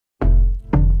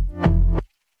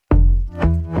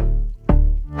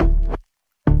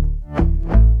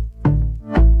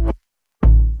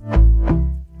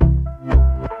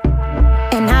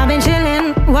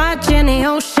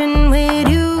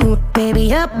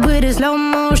with a slow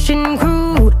motion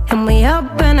crew, and we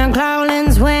up in our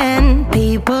cloudlands when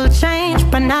people change,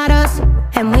 but not us.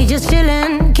 And we just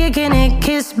chillin', kicking it,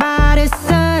 kissed by the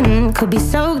sun. Could be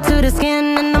soaked to the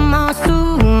skin in the mall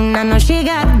soon. I know she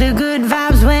got the good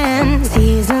vibes when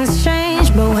seasons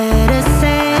change, but we're the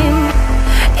same.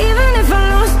 Even if I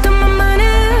lost all my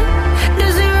money, the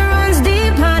zero runs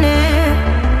deep, honey.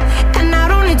 And I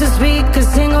don't need to speak a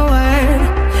single word,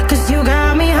 'cause you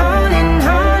got me haunting,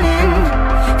 haunting.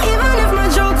 Even if my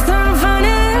jokes aren't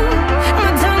funny, my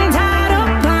tongue tied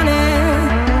up on it.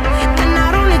 And I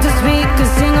don't need to speak a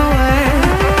single word,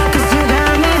 'cause you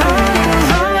got me haunting,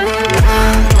 haunting.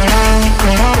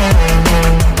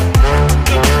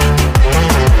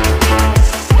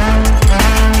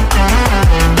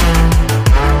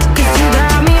 'Cause you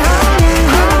got me haunting,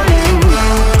 haunting.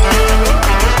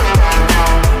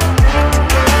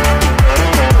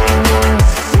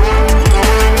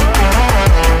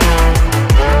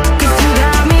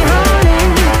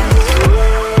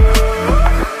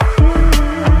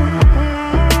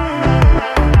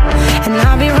 And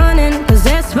I'll be running,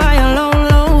 possessed by a low,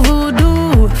 low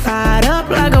voodoo. Fired up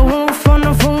like a wolf on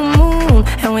the full moon.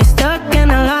 And we stuck in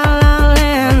a la la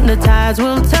land. The tides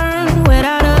will turn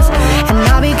without us. And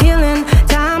I'll be killing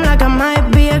time like I might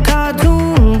be a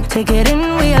cartoon. Take it in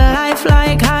real life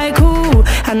like haiku.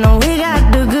 I know we got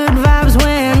the good vibes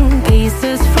when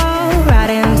pieces fall right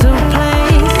into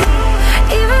place.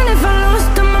 Even if I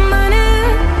lost all my money,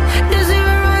 the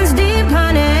zero runs deep,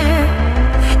 honey.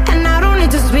 And I don't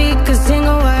need to speak a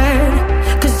single word,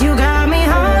 'cause you got me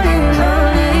haunting,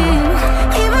 haunting.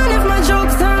 Even if my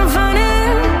jokes aren't funny,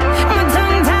 my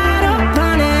tongue tied up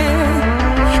on it.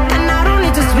 And I don't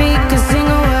need to speak a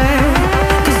single word,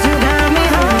 'cause you got me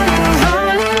haunting,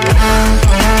 haunting.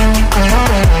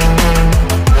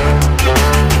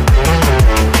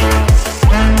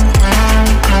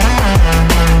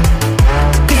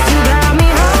 'Cause you got me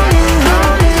haunting,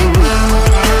 haunting.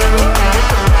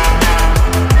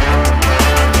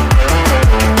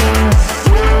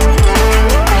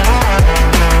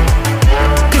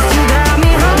 'Cause you got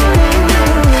me haunting.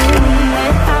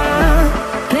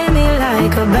 Play me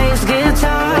like a bass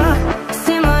guitar,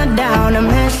 simmer down and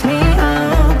mess me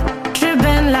up.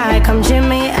 Tripping like I'm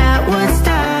Jimmy at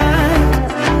Woodstock.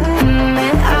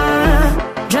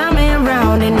 Drive me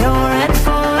around in your red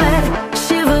Ford,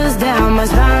 shivers down my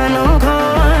spinal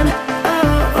cord.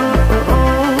 Oh, oh, oh,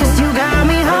 oh. 'Cause you got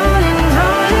me haunting,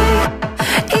 haunting.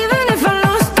 Even if I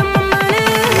lost all my money,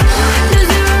 the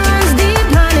zero runs deep,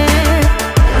 honey.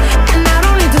 And I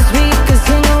don't need to speak a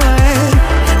single word,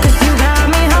 'cause you got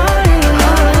me haunting,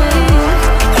 haunting.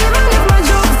 Even if my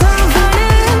jokes aren't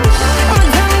funny, my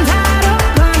tongue tied up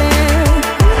on it.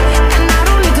 And I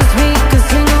don't need to speak a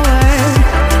single word,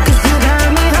 'cause you got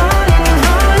me haunting,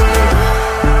 haunting.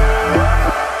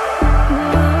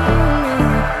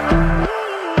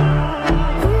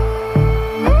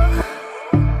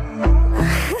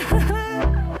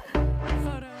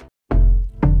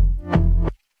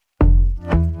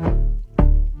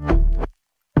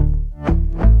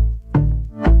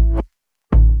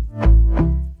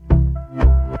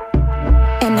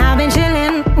 And I've been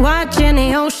chillin', watching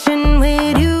the ocean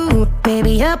with you.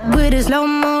 Baby, up with a slow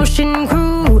motion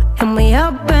crew. And we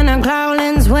up in our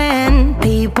cloudlands when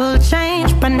people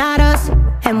change, but not us.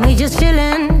 And we just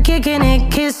chillin', kicking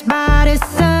it, kissed by the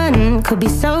sun. Could be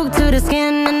soaked to the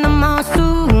skin in the mall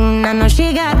soon. I know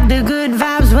she got the good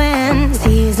vibes when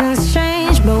seasons